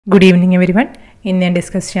Good evening everyone. In this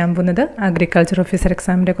discussion, agriculture officer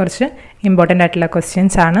exam important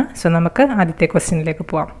questions. So, we question.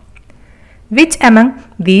 Which among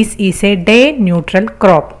these is a day neutral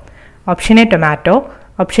crop? Option A tomato,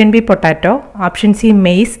 option B potato, option C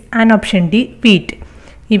maize and option D wheat.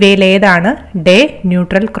 These are day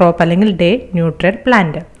neutral crop or day neutral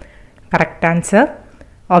plant. Correct answer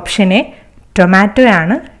option A tomato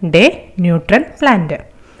is day neutral plant.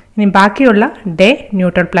 In day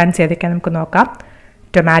neutral plants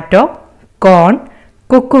tomato, corn,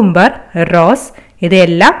 cucumber, rose.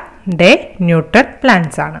 These are day neutral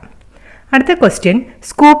plants. Another question.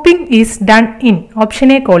 Scooping is done in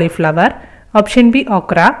option A cauliflower, option B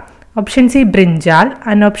okra, option C brinjal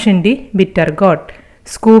and option D bittergourd.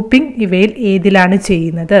 Scooping ivel edilanu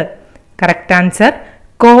cheyyunnathu. Correct answer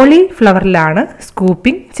cauliflower lanu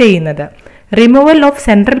scooping cheyyunnathu. Removal of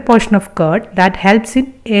central portion of curd that helps in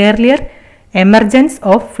earlier emergence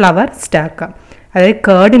of flower stalk. അതായത്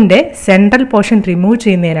കേർഡിൻ്റെ central portion remove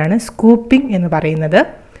ചെയ്യുന്നതിനാണ് scooping എന്ന് പറയുന്നത്.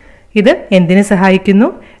 ഇത് എന്തിനു സഹായിക്കുന്നു?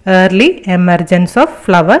 Early emergence of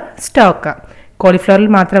flower stock. കോളിഫ്ലവറിൽ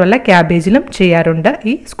മാത്രമല്ല ക്യാബേജിലും ചെയ്യാറുണ്ട്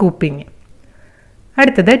ഈ സ്കൂപ്പിംഗ്.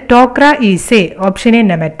 അടുത്തത് ടോക്ര is A option A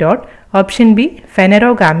nematode, option B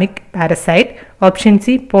ഫെനറോഗാമിക് parasite, option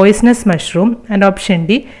C poisonous mushroom and option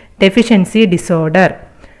D Deficiency disorder.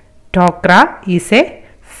 Okra is a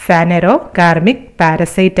Phanerogamic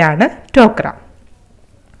parasite and Okra.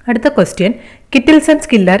 Another question. Kittlesons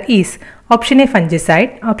killer is option A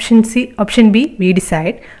fungicide, option B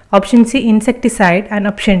Weedicide, option C Insecticide and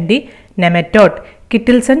option D Nematode.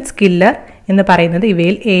 Kittlesons killer in the പറയുന്നത്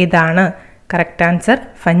ഇവയിൽ ഏതാണ്? Correct answer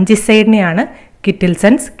fungicide നെയാണ്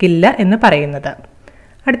Kittlesons killer എന്ന് പറയുന്നത്.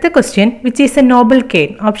 അടുത്ത question. Which is a noble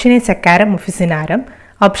cane? Option A Saccharum officinarum,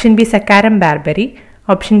 option B Saccharum Barberi,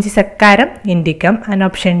 option C Saccharum indicum and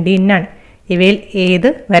option D none. ഇവയിൽ ഏത്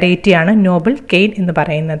വെറൈറ്റിയാണ് നോബിൾ കെയിൻ എന്ന്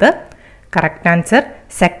പറയുന്നത്? കറക്റ്റ് ആൻസർ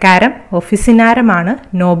Saccharum officinarum ആണ്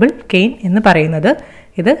നോബിൾ കെയിൻ എന്ന് പറയുന്നത്.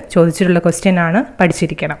 ഇത് ചോദിച്ചിട്ടുള്ള ക്വസ്റ്റ്യൻ ആണ്,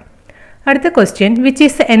 പഠിച്ചിരിക്കണം. അടുത്ത question. Which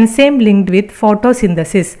is the enzyme linked with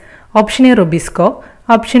photosynthesis? Option A Rubisco,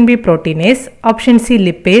 option B Proteinase, option C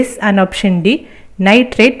Lipase and option D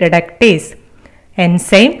Nitrate reductase.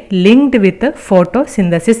 Enzyme linked with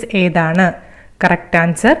photosynthesis ഏതാണ്? Correct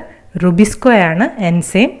answer Rubisco ആണ്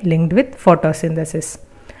enzyme linked with photosynthesis.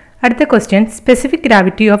 അടുത്ത question. Specific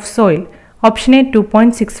gravity of soil. Option A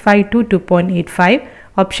 2.65 to 2.85,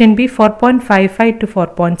 option B 4.55 to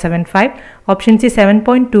 4.75, option C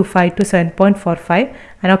 7.25 to 7.45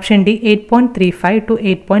 and option D 8.35 to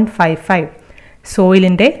 8.55.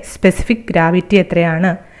 സോയിലിൻ്റെ specific gravity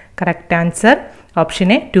എത്രയാണ്? Correct answer option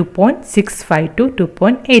A 2.65 to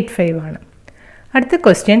 2.85 ആണ്. അടുത്ത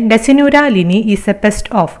question. ഡെസിനൂര Lini is A pest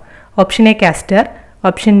of? Option A castor,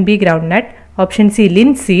 option B groundnut, option C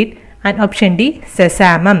linseed and option D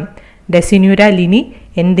സെസാമം. ഡെസിനൂര Lini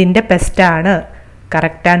എന്തിൻ്റെ പെസ്റ്റാണ്?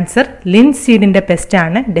 Correct answer ലിൻസീഡിൻ്റെ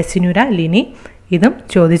പെസ്റ്റാണ് ഡെസിനൂര Lini. ഇതും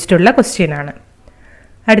ചോദിച്ചിട്ടുള്ള question ആണ്.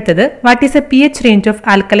 അടുത്തത്. What is A pH range of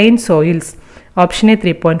alkaline soils? Option A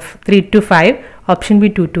 3.3 to 5, option B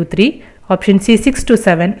 2 to 3, option C 6 to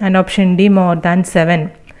 7 and option D more than 7.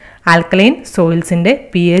 Alkaline സോയിൽസിൻ്റെ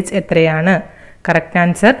pH എത്രയാണ്? Correct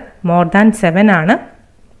answer more than 7 ആണ്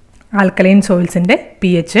alkaline സോയിൽസിൻ്റെ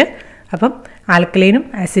pH. അപ്പം ആൽക്കലൈനും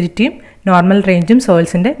ആസിഡിറ്റിയും normal റേഞ്ചും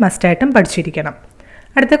സോയിൽസിൻ്റെ മസ്റ്റായിട്ടും പഠിച്ചിരിക്കണം.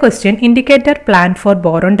 അടുത്ത question. Indicator plant four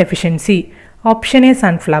boron deficiency. Option A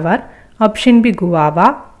sunflower, option B guava,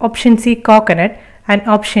 option C coconut and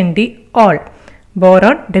option D all.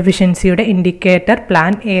 Boron ഡെഫിഷ്യൻസിയുടെ indicator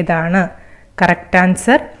plant ഏതാണ്? Correct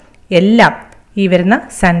answer എല്ലാം. ഈ വരുന്ന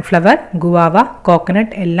sunflower, guava,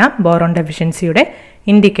 coconut എല്ലാം ബോറോൺ ഡെഫിഷ്യൻസിയുടെ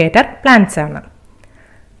ഇൻഡിക്കേറ്റർ പ്ലാന്റ്സ് ആണ്.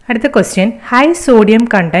 അടുത്ത question. High sodium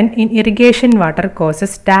content in irrigation water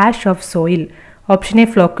causes dash of soil. Option A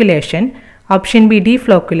flocculation, option B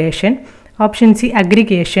ഡീഫ്ലോക്കുലേഷൻ, option C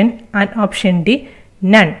aggregation and option D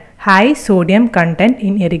none. High sodium content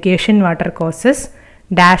in irrigation water causes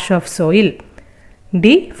dash of soil.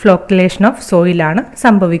 ഡീഫ്ലോക്കുലേഷൻ of സോയിലാണ്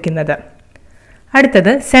സംഭവിക്കുന്നത്. അടുത്തത്.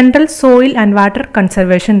 Central soil and water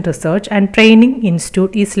conservation research and training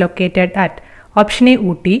institute is located at? Option A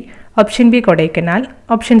Ooty, option B Kodaikanal,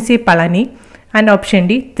 option C Palani and option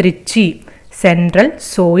D Trichy. Central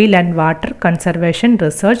soil and water conservation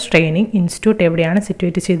research training institute എവിടെയാണ്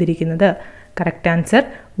situate ചെയ്തിരിക്കുന്നത്? Correct answer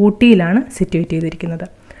ഊട്ടിയിലാണ് situate ചെയ്തിരിക്കുന്നത്.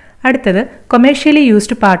 അടുത്തത്. Commercially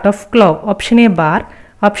used part of clove. Option A bar,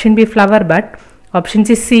 option B flower bud, option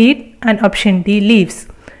C seed and option D leaves.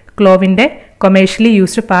 ക്ലോവിൻ്റെ commercially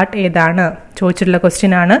used part ഏതാണ്? ചോദിച്ചിട്ടുള്ള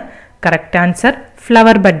question ആണ്. Correct answer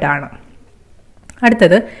flower bud ആണ്.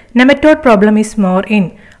 അടുത്തത്. Nematode problem is more in?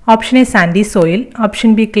 Option A Sandy soil,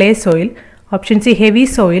 option B clay soil, option C heavy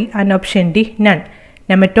soil and option D none.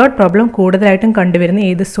 Nematode problem കൂടുതലായിട്ടും കണ്ടുവരുന്ന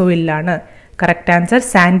ഏത് സോയിലാണ്? Correct answer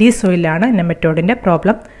Sandy സോയിലാണ് നെമറ്റോഡിൻ്റെ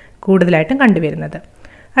problem കൂടുതലായിട്ടും കണ്ടുവരുന്നത്.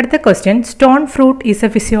 അടുത്ത question, stone fruit is A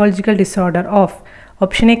physiological disorder of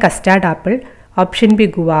option A custard apple, option B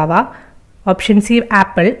guava, option C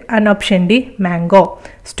apple and option D mango.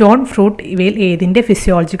 Stone fruit ഇവയിൽ ഏതിൻ്റെ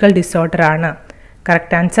physiological disorder ആണ്?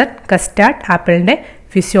 Correct answer custard ആപ്പിളിൻ്റെ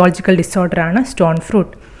physiological disorder ആണ് stone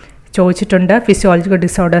fruit. ചോദിച്ചിട്ടുണ്ട് physiological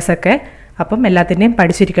ഡിസോർഡേഴ്സൊക്കെ, അപ്പം എല്ലാത്തിൻ്റെയും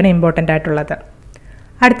പഠിച്ചിരിക്കണം, important ആയിട്ടുള്ളത്.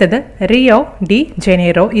 അടുത്തത്, Rio de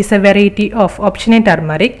Janeiro is A variety of option A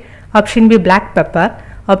turmeric, option B black pepper,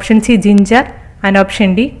 option C ginger and option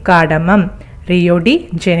D cardamom. Rio de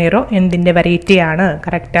Janeiro എന്തിൻ്റെ വെറൈറ്റിയാണ്?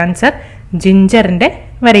 കറക്റ്റ് ആൻസർ ജിഞ്ചറിൻ്റെ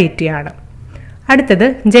വെറൈറ്റിയാണ്. അടുത്തത്,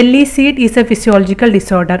 jelly seed is A physiological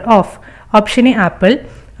disorder of option A apple,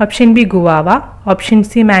 option B guava, option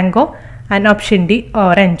C mango and option D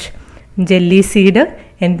orange. Jelly seed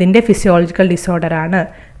എന്തിൻ്റെ physiological ഡിസോർഡറാണ്?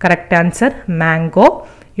 Correct answer mango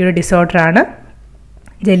ഒരു ഡിസോർഡറാണ്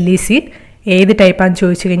jelly seed. ഏത് ടൈപ്പാന്ന്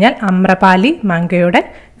ചോദിച്ചു കഴിഞ്ഞാൽ Amrapali മാംഗോയുടെ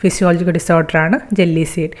physiological ഡിസോർഡറാണ് jelly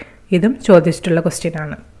seed. ഇതും ചോദിച്ചിട്ടുള്ള question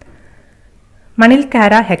ആണ്.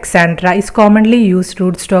 മണിൽക്കാര ഹെക്സാൻഡ്ര is commonly used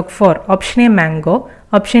root stock four option A mango,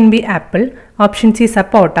 option B apple, option C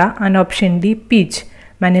sapota and option D peach.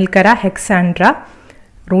 മണിൽക്കര ഹെക്സാൻഡ്ര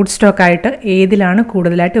root സ്റ്റോക്കായിട്ട് ഏതിലാണ്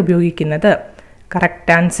കൂടുതലായിട്ട് ഉപയോഗിക്കുന്നത്?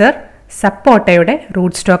 കറക്റ്റ് ആൻസർ സപ്പോട്ടയുടെ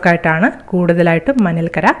റൂട്ട് സ്റ്റോക്കായിട്ടാണ് കൂടുതലായിട്ടും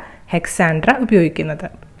മണിൽക്കര ഹെക്സാൻഡ്ര ഉപയോഗിക്കുന്നത്.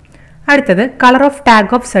 അടുത്തത്, colour of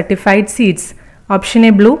tag of certified seeds option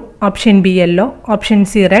A blue, option B yellow, option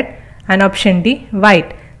C red and option D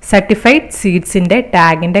white. Certified സീഡ്സിൻ്റെ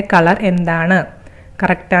ടാഗിൻ്റെ colour എന്താണ്?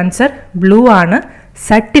 Correct answer blue ആണ്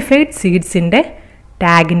certified സീഡ്സിൻ്റെ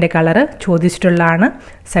ടാഗിൻ്റെ colour ചോദിച്ചിട്ടുള്ളതാണ്.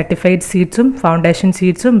 Certified സീഡ്സും foundation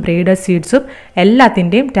സീഡ്സും breeder സീഡ്സും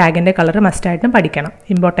എല്ലാത്തിൻ്റെയും ടാഗിൻ്റെ colour മസ്റ്റായിട്ടും പഠിക്കണം,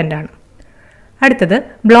 important ആണ്. അടുത്തത്,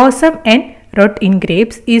 blossom and rote in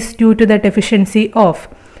grapes is due to the deficiency of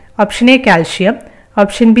option A calcium,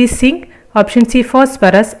 option B zinc, option C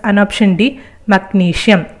phosphorus and option D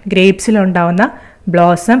magnesium. ഗ്രേപ്സിലുണ്ടാവുന്ന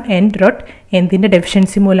blossom and rote എന്തിൻ്റെ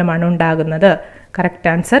deficiency മൂലമാണ് ഉണ്ടാകുന്നത്? Correct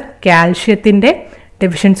answer കാൽഷ്യത്തിൻ്റെ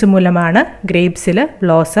deficiency മൂലമാണ് ഗ്രേപ്സിൽ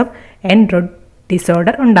blossom and rote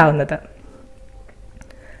disorder ഉണ്ടാകുന്നത്.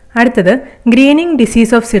 അടുത്തത്, greening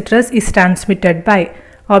disease of citrus is transmitted by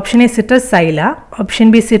option A citrus Saila, option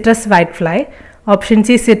B citrus white fly, option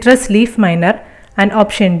C citrus leaf minor and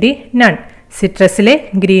option D none. സിട്രസിലെ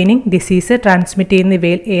greening disease transmit ചെയ്യുന്ന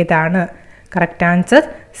ഇവയിൽ ഏതാണ്? Correct answer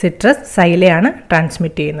citrus സൈലയാണ്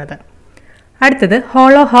transmit ചെയ്യുന്നത്. അടുത്തത്,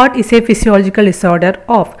 hollow heart is A physiological disorder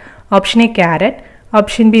of option A carrot,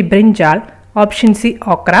 option B brinjal, option C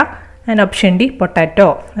okra and option D potato.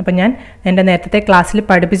 അപ്പം ഞാൻ എൻ്റെ നേരത്തെ ക്ലാസ്സിൽ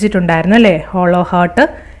പഠിപ്പിച്ചിട്ടുണ്ടായിരുന്നു അല്ലേ, ഹോളോ ഹാർട്ട്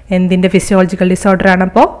എന്തിൻ്റെ ഫിസിയോളജിക്കൽ ഡിസോർഡർ ആണ്?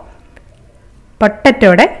 അപ്പോൾ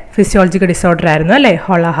പൊട്ടറ്റോയുടെ ഫിസിയോളജിക്കൽ ഡിസോർഡർ ആയിരുന്നു അല്ലേ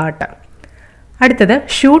ഹോളോ ഹാർട്ട്. അടുത്തത്,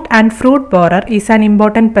 shoot and fruit borer is an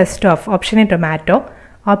important pest of option A tomato,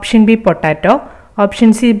 option B potato, option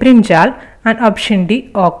C brinjal and option D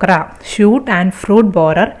okra. Shoot and fruit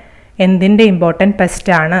borer എന്തിൻ്റെ important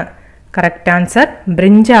pest ആണ്? Correct answer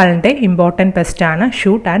ബ്രിഞ്ചാളിൻ്റെ important pest ആണ്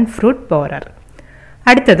shoot and fruit borer.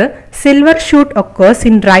 അടുത്തത്, silver shoot occurs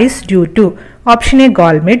in rice due to option A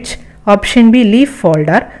ഗോൾമിഡ്ജ്, option B leaf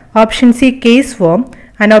folder, option C case warm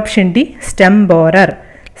and option D stem borer.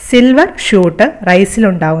 Silver shoot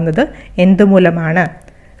റൈസിലുണ്ടാവുന്നത് എന്തുമൂലമാണ്?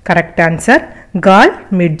 Correct answer gall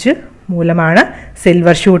midge മൂലമാണ്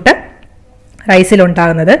silver shoot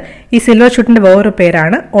റൈസിലുണ്ടാകുന്നത്. ഈ silver ഷൂട്ടിൻ്റെ വേറൊരു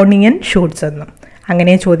പേരാണ് onion shoots എന്നും,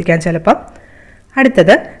 അങ്ങനെ ചോദിക്കാൻ ചിലപ്പം.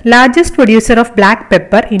 അടുത്തത്, largest producer of black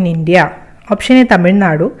pepper in India option A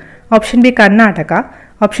Tamil Nadu, option B Karnataka,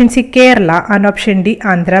 option C Kerala and option D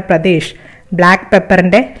Andhra Pradesh. Black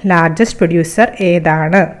പെപ്പറിൻ്റെ largest producer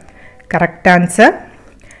ഏതാണ്? കറക്റ്റ് ആൻസർ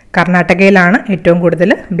കർണാടകയിലാണ് ഏറ്റവും കൂടുതൽ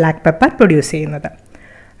ബ്ലാക്ക് പെപ്പർ പ്രൊഡ്യൂസ് ചെയ്യുന്നത്.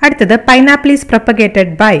 അടുത്തത്, പൈനാപ്പിൾ ഈസ്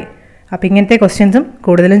പ്രൊപ്പഗേറ്റഡ് ബൈ. അപ്പോൾ ഇങ്ങനത്തെ ക്വസ്റ്റ്യൻസും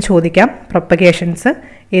കൂടുതലും ചോദിക്കാം. പ്രൊപ്പഗേഷൻസ്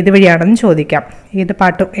ഏത് വഴിയാണെന്ന് ചോദിക്കാം, ഏത്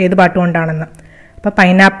പാട്ട് കൊണ്ടാണെന്ന്. അപ്പോൾ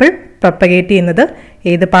പൈനാപ്പിൾ പ്രൊപ്പഗേറ്റ് ചെയ്യുന്നത്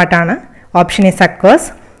ഏത് പാട്ടാണ്? Option A suckers,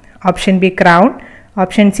 option B crown,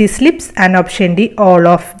 option C slips and option D all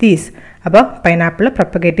of these. അപ്പോൾ പൈനാപ്പിൾ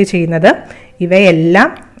പ്രൊപ്പഗേറ്റ് ചെയ്യുന്നത് ഇവയെല്ലാം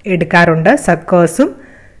എടുക്കാറുണ്ട്. സക്കേഴ്സും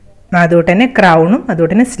അതുകൊണ്ട് തന്നെ ക്രൗണും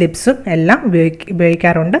അതുകൊണ്ട് തന്നെ സ്ലിപ്സും എല്ലാം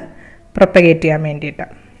ഉപയോഗിക്കാറുണ്ട് പ്രൊപ്പഗേറ്റ് ചെയ്യാൻ വേണ്ടിയിട്ട്.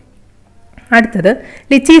 അടുത്തത്,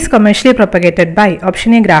 lychee is commercially propagated by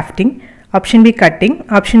option A grafting, option B cutting,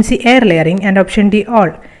 option C air layering and option D all.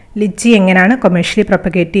 Lychee എങ്ങനെയാണ് കൊമേഴ്ഷ്യലി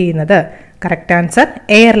പ്രൊപ്പഗേറ്റ് ചെയ്യുന്നത്? കറക്റ്റ് ആൻസർ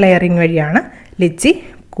എയർ ലെയറിംഗ് വഴിയാണ് ലിച്ചി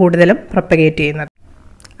കൂടുതലും പ്രൊപ്പഗേറ്റ് ചെയ്യുന്നത്.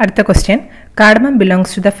 അടുത്ത question, Cardamom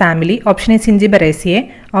belongs to the family. Option A Zingiberaceae,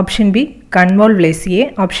 option B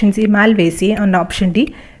Convolvulaceae, option C Malvaceae and option D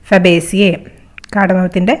Fabaceae.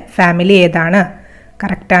 Cardamomത്തിന്റെ family ഏതാണ്?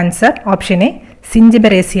 Correct answer option A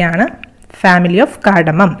Zingiberaceae ആണ് family of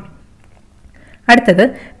cardamom. അടുത്തത്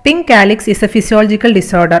pink calyx is a physiological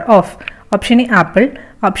disorder of option A apple,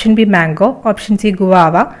 option B mango, option C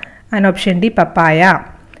guava and option D papaya.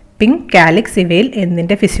 Pink calyx ഇവയിൽ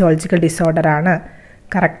എന്തിന്റെ physiological disorder ആണ്?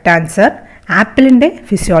 Correct answer ആപ്പിളിൻ്റെ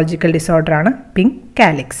physiological disorder ആണ് pink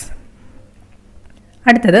calyx.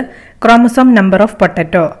 അടുത്തത് chromosome number of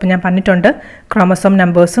potato. അപ്പോൾ ഞാൻ പറഞ്ഞിട്ടുണ്ട് chromosome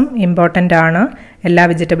നമ്പേഴ്സും important ആണ്. എല്ലാ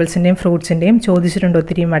വെജിറ്റബിൾസിൻ്റെയും ഫ്രൂട്ട്സിൻ്റെയും ചോദിച്ചിട്ടുണ്ട്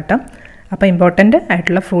ഒത്തിരി വട്ടം. അപ്പോൾ ഇമ്പോർട്ടൻ്റ്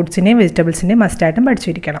ആയിട്ടുള്ള ഫ്രൂട്ട്സിൻ്റെയും വെജിറ്റബിൾസിൻ്റെയും മസ്റ്റായിട്ടും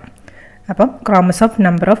പഠിച്ചിരിക്കണം. അപ്പം chromosome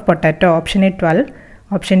number of potato option A 12,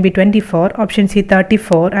 option B 24, option C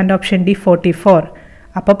 34 and option D 44.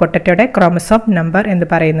 അപ്പോൾ പൊട്ടറ്റോയുടെ ക്രോമസോം നമ്പർ എന്ന്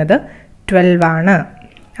പറയുന്നത് 12 ആണ്.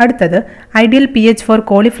 അടുത്തത് ideal pH four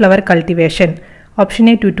cauliflower cultivation option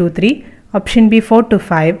A 2 to 3, option B 4 to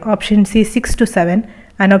 5, option C 6 to 7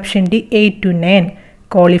 and option D 8 to 9.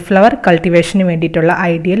 Cauliflower കൾട്ടിവേഷന് വേണ്ടിയിട്ടുള്ള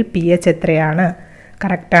ideal pH എത്രയാണ്?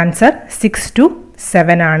 Correct answer 6 to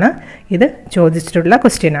 7 ആണ്. ഇത് ചോദിച്ചിട്ടുള്ള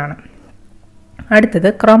ക്വസ്റ്റ്യൻ ആണ്. അടുത്തത്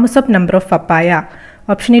chromosome number of papaya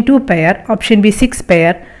option A 2 pair, option B 6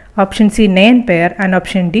 pair, option C 9 pair and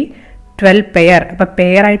option D 12 pair. അപ്പോൾ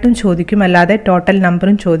പെയറായിട്ടും ചോദിക്കും, അല്ലാതെ ടോട്ടൽ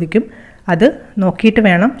നമ്പറും ചോദിക്കും. അത് നോക്കിയിട്ട്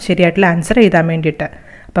വേണം ശരിയായിട്ടുള്ള ആൻസർ എഴുതാൻ വേണ്ടിയിട്ട്.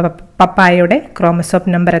 അപ്പോൾ പപ്പായയുടെ ക്രോമസോം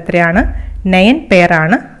നമ്പർ എത്രയാണ്? 9 പെയർ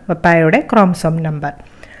ആണ് പപ്പായയുടെ ക്രോമസോം നമ്പർ.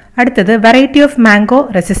 അടുത്തത് variety of mango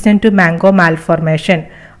resistant to mango malformation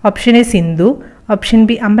option A Sindhu, option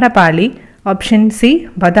B Amrapali, option C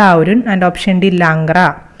ബദാവുരുൻ and option D Langra.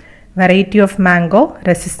 Variety of mango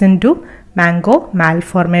resistant to mango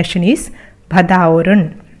malformation is ബദാവുരുൻ.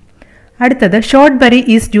 അടുത്തത് short berry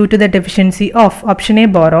is due to the deficiency of option A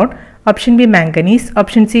boron, option B manganese,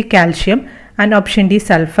 option C calcium and option D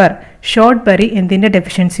sulphur. Short berry എന്തിൻ്റെ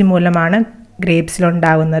deficiency മൂലമാണ്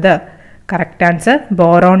ഗ്രേപ്സിലുണ്ടാകുന്നത്? Correct answer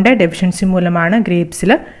ബോറോണിൻ്റെ deficiency മൂലമാണ്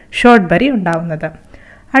ഗ്രേപ്സിൽ short berry ഉണ്ടാകുന്നത്.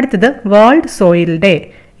 അടുത്തത് world soil day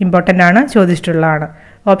important ആണ്, ചോദിച്ചിട്ടുള്ളതാണ്.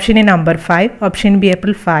 Option A number 5, option B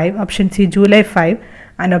April 5, option C July 5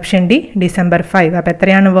 and option D December 5. അപ്പോൾ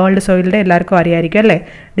എത്രയാണ് world soil day? എല്ലാവർക്കും അറിയാമായിരിക്കും അല്ലേ?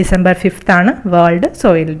 ഡിസംബർ 5 ആണ് വേൾഡ്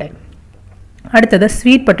സോയിൽ ഡേ. അടുത്തത്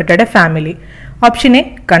sweet പൊട്ടറ്റോയുടെ family option A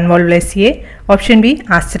കൺവോൾവേസിയെ, option B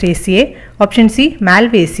ആസ്ട്രേസിയെ, option C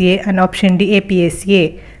മാൽവേസിയെ and option D എപിയേസിയെ.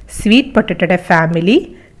 Sweet പൊട്ടറ്റോയുടെ family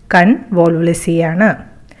കൺവോൾവേസിയെ ആണ്.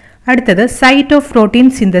 അടുത്തത് site of protein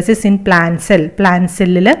synthesis in plant cell. Plant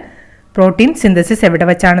സെല്ലിൽ പ്രോട്ടീൻ സിന്തസിസ് എവിടെ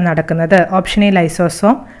വെച്ചാണ് നടക്കുന്നത്? Option A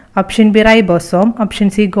lysosome, option B ribosome, option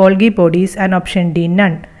C Golgi bodies and option D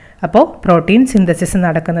none. അപ്പോൾ protein synthesis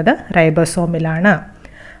നടക്കുന്നത് റൈബോസോമിലാണ്.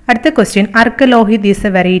 അടുത്ത question അർക്കലോഹിത് is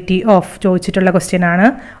A variety of ചോദിച്ചിട്ടുള്ള question ആണ്.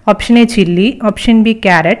 Option A chilli, option B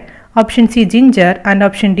carrot, option C ginger and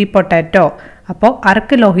option D potato. അപ്പോൾ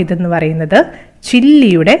അർക്കലോഹിത് എന്ന് പറയുന്നത്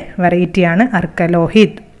ചില്ലിയുടെ വെറൈറ്റിയാണ്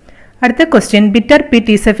അർക്കലോഹിത്. അടുത്ത question bitter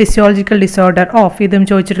pit is A physiological disorder of. ഇതും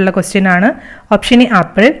ചോദിച്ചിട്ടുള്ള ക്വസ്റ്റ്യൻ ആണ്. Option A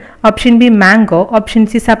apple, option B mango, option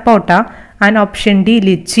C sapota and option D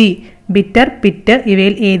lychee. Bitter pit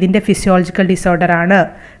ഇവയിൽ ഏതിൻ്റെ ഫിസിയോളജിക്കൽ ഡിസോർഡർ ആണ്?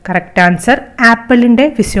 കറക്റ്റ് ആൻസർ ആപ്പിളിൻ്റെ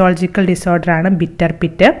ഫിസിയോളജിക്കൽ ഡിസോർഡർ ആണ് ബിറ്റർ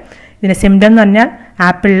പിറ്റ്. ഇതിൻ്റെ symptom എന്ന് പറഞ്ഞാൽ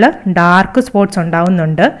ആപ്പിളിൽ ഡാർക്ക് സ്പോട്ട്സ്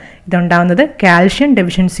ഉണ്ടാവുന്നുണ്ട്. ഇതുണ്ടാവുന്നത് കാൽഷ്യം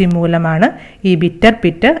ഡെഫിഷ്യൻസി മൂലമാണ് ഈ ബിറ്റർ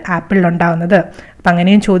പിറ്റ് ആപ്പിളിലുണ്ടാവുന്നത്. അപ്പം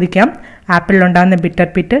അങ്ങനെയും ചോദിക്കാം, ആപ്പിളിലുണ്ടാകുന്ന ബിറ്റർ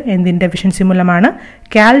പിറ്റ് എന്തിൻ്റെ ഡെഫിഷ്യൻസി മൂലമാണ്?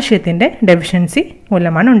 കാൽഷ്യത്തിൻ്റെ ഡെഫിഷ്യൻസി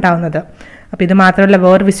മൂലമാണ് ഉണ്ടാവുന്നത്. അപ്പോൾ ഇത് മാത്രമല്ല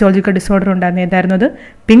വേറെ ഫിസിയോളജിക്കൽ ഡിസോർഡർ ഉണ്ടാകുന്ന ഏതായിരുന്നു? അത്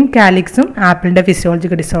പിങ്ക് കാലിക്സും ആപ്പിളിൻ്റെ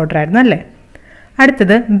ഫിസിയോളജിക്കൽ ഡിസോർഡർ ആയിരുന്നു അല്ലേ.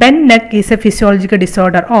 അടുത്തത് Ben neck is A physiological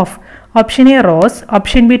disorder of. Option A rose,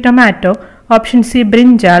 option B tomato, option C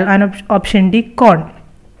brinjal and option D cone.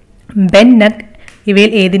 Ben neck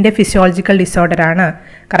ഇവയിൽ ഏതിൻ്റെ ഫിസിയോളജിക്കൽ ഡിസോർഡർ ആണ്?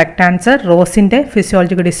 കറക്റ്റ് ആൻസർ റോസിൻ്റെ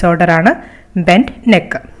ഫിസിയോളജിക്കൽ ഡിസോർഡർ ആണ് bend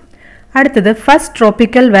neck. അടുത്തത് first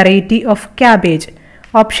tropical variety of cabbage.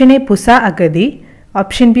 Option A Pusa അഗതി,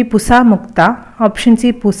 option B Pusa മുക്ത, option C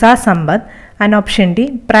Pusa Sampath and option D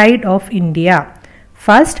pride of India.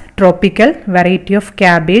 First tropical variety of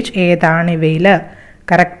cabbage ഏതാണ് ഇവയിൽ?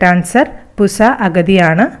 Correct answer Pusa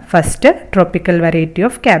അഗതിയാണ് first tropical variety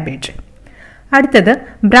of cabbage. അടുത്തത്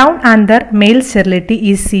brown anther mail sterility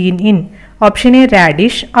is seen in. Option A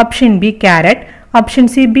radish, option B carrot, option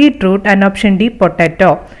C beetroot and option D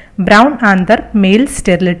potato. Brown anther mail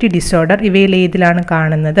sterility disorder ഇവയിൽ ഏതിലാണ്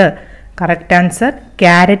കാണുന്നത്? Correct answer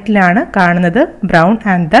ക്യാരറ്റിലാണ് കാണുന്നത് brown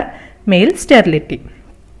anther mail sterility.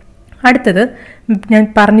 അടുത്തത് ഞാൻ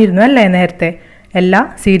പറഞ്ഞിരുന്നു അല്ലേ നേരത്തെ, എല്ലാ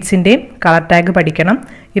സീഡ്സിൻ്റെയും കളർ ടാഗ് പഠിക്കണം.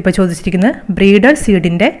 ഇപ്പോൾ ചോദിച്ചിരിക്കുന്നത് ബ്രീഡർ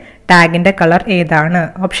സീഡിൻ്റെ ടാഗിൻ്റെ കളർ ഏതാണ്?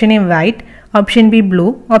 Option A white, option B blue,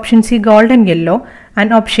 option C golden yellow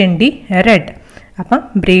and option D red. അപ്പം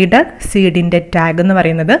ബ്രീഡർ സീഡിൻ്റെ ടാഗ് എന്ന്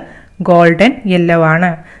പറയുന്നത് ഗോൾഡൻ യെല്ലോ ആണ്.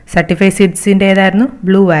 സർട്ടിഫൈഡ് സീഡ്സിൻ്റെ ഏതായിരുന്നു?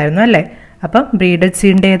 ബ്ലൂ ആയിരുന്നു അല്ലേ. അപ്പം ബ്രീഡഡ്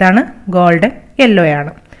സീഡിൻ്റെ ഏതാണ്? ഗോൾഡൻ യെല്ലോ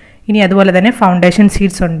ആണ്. ഇനി അതുപോലെ തന്നെ ഫൗണ്ടേഷൻ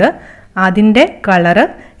സീഡ്സ് ഉണ്ട്. അതിൻ്റെ കളറ്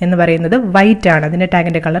എന്ന് പറയുന്നത് വൈറ്റ് ആണ്. അതിൻ്റെ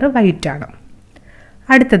ടാഗിൻ്റെ കളറ് വൈറ്റ് ആണ്.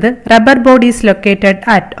 അടുത്തത് rubber board is located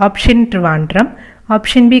at option Trivandrum,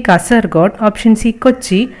 option B Kasaragod, option C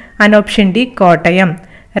Kochi and option D Kottayam.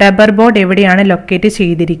 Rubber board എവിടെയാണ് ലൊക്കേറ്റ്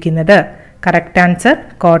ചെയ്തിരിക്കുന്നത്? Correct answer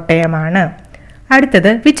കോട്ടയമാണ്. അടുത്തത്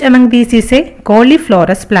which among these is A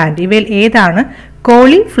കോളിഫ്ലോറസ് plant? ഇവയിൽ ഏതാണ്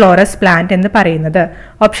കോളിഫ്ലോറസ് പ്ലാന്റ് എന്ന് പറയുന്നത്?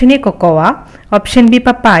 Option A കൊക്കോവ, option B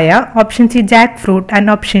papaya, option C Jack fruit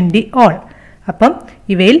and option D all. അപ്പം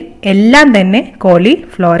ഇവയിൽ എല്ലാം തന്നെ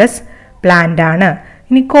കോളിഫ്ലോറസ് പ്ലാന്റ് ആണ്.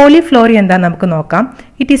 ഇനി കോളിഫ്ലോറി എന്താ നമുക്ക് നോക്കാം.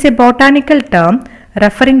 It is A botanical term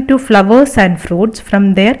referring to flowers and fruits from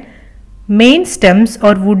there main stems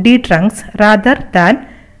or woody trunks rather than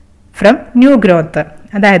from new growth.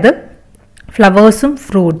 അതായത് ഫ്ലവേഴ്സും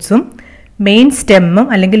ഫ്രൂട്ട്സും മെയിൻ സ്റ്റെമ്മും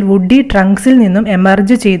അല്ലെങ്കിൽ വുഡി ട്രങ്ക്സിൽ നിന്നും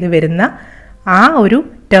എമർജ് ചെയ്ത് വരുന്ന ആ ഒരു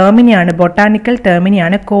ടേമിനെയാണ്, ബൊട്ടാനിക്കൽ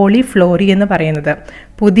ടേമിനെയാണ് കോളിഫ്ലോറി എന്ന് പറയുന്നത്.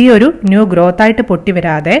 പുതിയൊരു ന്യൂ ഗ്രോത്ത് ആയിട്ട് പൊട്ടി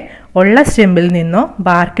വരാതെ ഉള്ള സ്റ്റെമ്മിൽ നിന്നോ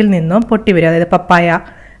ബാർക്കിൽ നിന്നോ പൊട്ടി വരിക. അതായത് പപ്പായ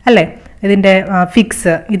അല്ലേ, ഇതിൻ്റെ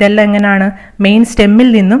ഫിക്സ്, ഇതെല്ലാം എങ്ങനെയാണ്? മെയിൻ സ്റ്റെമ്മിൽ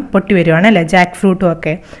നിന്നും പൊട്ടി വരുവാണ് അല്ലേ, ജാക്ക് ഫ്രൂട്ടും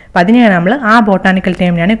ഒക്കെ. അപ്പം അതിനെയാണ് നമ്മൾ ആ ബോട്ടാനിക്കൽ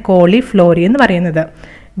ടേമിനെയാണ് കോളിഫ്ലോറി എന്ന് പറയുന്നത്.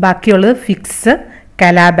 ബാക്കിയുള്ളത് ഫിക്സ്,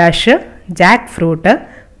 കലാബാഷ്, ജാക്ക് ഫ്രൂട്ട്,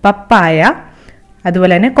 പപ്പായ,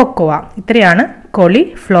 അതുപോലെ തന്നെ കൊക്കോവ. ഇത്രയാണ്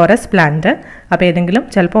കോളിഫ്ലോറസ് പ്ലാന്റ്. അപ്പോൾ ഏതെങ്കിലും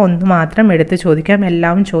ചിലപ്പോൾ ഒന്ന് മാത്രം എടുത്ത് ചോദിക്കാം,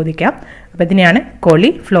 എല്ലാം ചോദിക്കാം. അപ്പോൾ ഇതിനെയാണ്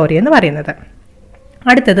കോളിഫ്ലോറി എന്ന് പറയുന്നത്.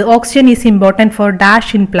 അടുത്തത് oxygen is important for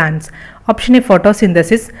dash in plants. Option A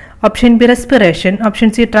photosynthesis, option B respiration, option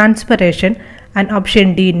C transpiration and option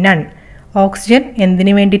D none. Oxygen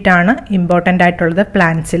എന്തിനു വേണ്ടിയിട്ടാണ് ഇമ്പോർട്ടൻ്റ് ആയിട്ടുള്ളത്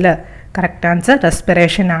പ്ലാന്റ്സിൽ? കറക്റ്റ് ആൻസർ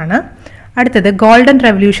റെസ്പിറേഷൻ ആണ്. അടുത്തത് golden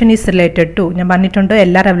revolution is related to. ഞാൻ പറഞ്ഞിട്ടുണ്ട്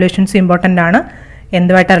എല്ലാ റെവല്യൂഷൻസും ഇമ്പോർട്ടൻ്റ് ആണ്.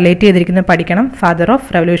 എന്തുമായിട്ട് relate ചെയ്തിരിക്കുന്നത് പഠിക്കണം. ഫാദർ ഓഫ്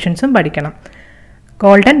റെവല്യൂഷൻസും പഠിക്കണം.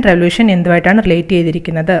 ഗോൾഡൻ റെവല്യൂഷൻ എന്തുമായിട്ടാണ് റിലേറ്റ്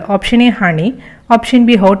ചെയ്തിരിക്കുന്നത്? Option A honey, option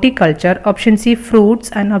B horticulture, option C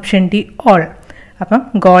fruits and option D all. അപ്പം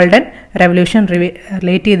ഗോൾഡൻ റെവല്യൂഷൻ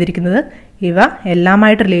റിലേറ്റ് ചെയ്തിരിക്കുന്നത് ഇവ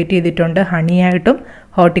എല്ലാമായിട്ട് റിലേറ്റ് ചെയ്തിട്ടുണ്ട്. ഹണിയായിട്ടും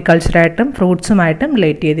ഹോർട്ടിക്കൾച്ചറായിട്ടും ഫ്രൂട്ട്സുമായിട്ടും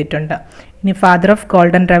റിലേറ്റ് ചെയ്തിട്ടുണ്ട്. ഇനി ഫാദർ ഓഫ്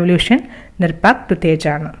ഗോൾഡൻ റെവല്യൂഷൻ നിർപ്പാക് ടുതേജ്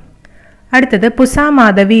ആണ്. അടുത്തത് Pusa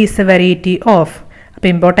Madhavi is A variety of. അപ്പോൾ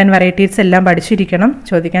ഇമ്പോർട്ടൻറ്റ് വെറൈറ്റീസ് എല്ലാം പഠിച്ചിരിക്കണം,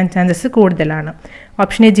 ചോദിക്കാൻ ചാൻസസ് കൂടുതലാണ്.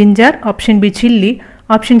 Option A ginger, option B chilli,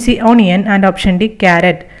 option C onion and option D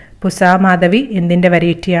carrot. Pusa Madhavi എന്തിൻ്റെ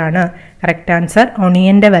വെറൈറ്റിയാണ്? കറക്റ്റ് ആൻസർ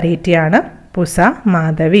ഓണിയൻ്റെ വെറൈറ്റിയാണ് പുസ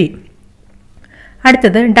മാധവി.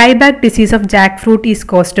 അടുത്തത് dieback disease of Jack fruit is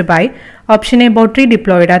caused by. Option A ബോട്രി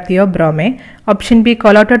ഡിപ്ലോയിഡ തിയോബ്രോമെ, option B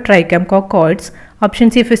കൊലോട്ടോട്രൈക്കം കോക്കോയിഡ്സ്, option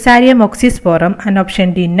C ഫിസാരിയം ഓക്സിസ്പോറം and option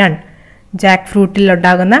D none. Jack ഫ്രൂട്ടിൽ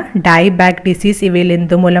ഉണ്ടാകുന്ന dieback disease ഇവയിൽ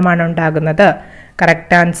എന്തുമൂലമാണ് ഉണ്ടാകുന്നത്?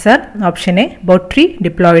 Correct answer option A ബോട്രി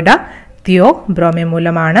ഡിപ്ലോയിഡ തിയോബ്രോമെ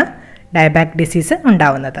മൂലമാണ് dieback disease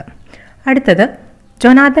ഉണ്ടാവുന്നത്. അടുത്തത്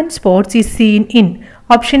Jonathan sports is seen in.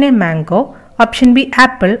 Option A mango, option B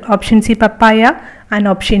apple, option C papaya and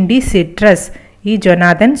option D citrus. ഈ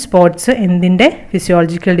Jonathan sports എന്തിൻ്റെ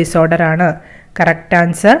physiological disorder ആണ്? Correct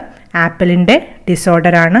answer ആപ്പിളിൻ്റെ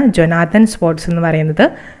ഡിസോർഡറാണ് Jonathan sports എന്ന് പറയുന്നത്.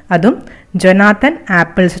 അതും ജൊനാഥൻ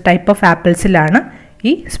ആപ്പിൾസ് ടൈപ്പ് ഓഫ് ആപ്പിൾസിലാണ്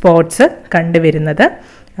ഈ സ്പോട്സ് കണ്ടുവരുന്നത്.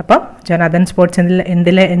 അപ്പം ജൊനാഥൻ സ്പോട്സ്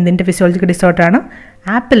എന്തിൻ്റെ ഫിസിയോളജിക്കൽ ഡിസോർഡറാണ്?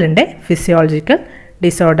 ആപ്പിളിൻ്റെ ഫിസിയോളജിക്കൽ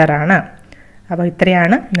ഡിസോർഡറാണ്. അപ്പോൾ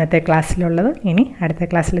ഇത്രയാണ് ഇന്നത്തെ ക്ലാസ്സിലുള്ളത്. ഇനി അടുത്ത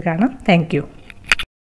ക്ലാസ്സിൽ കാണാം. Thank you.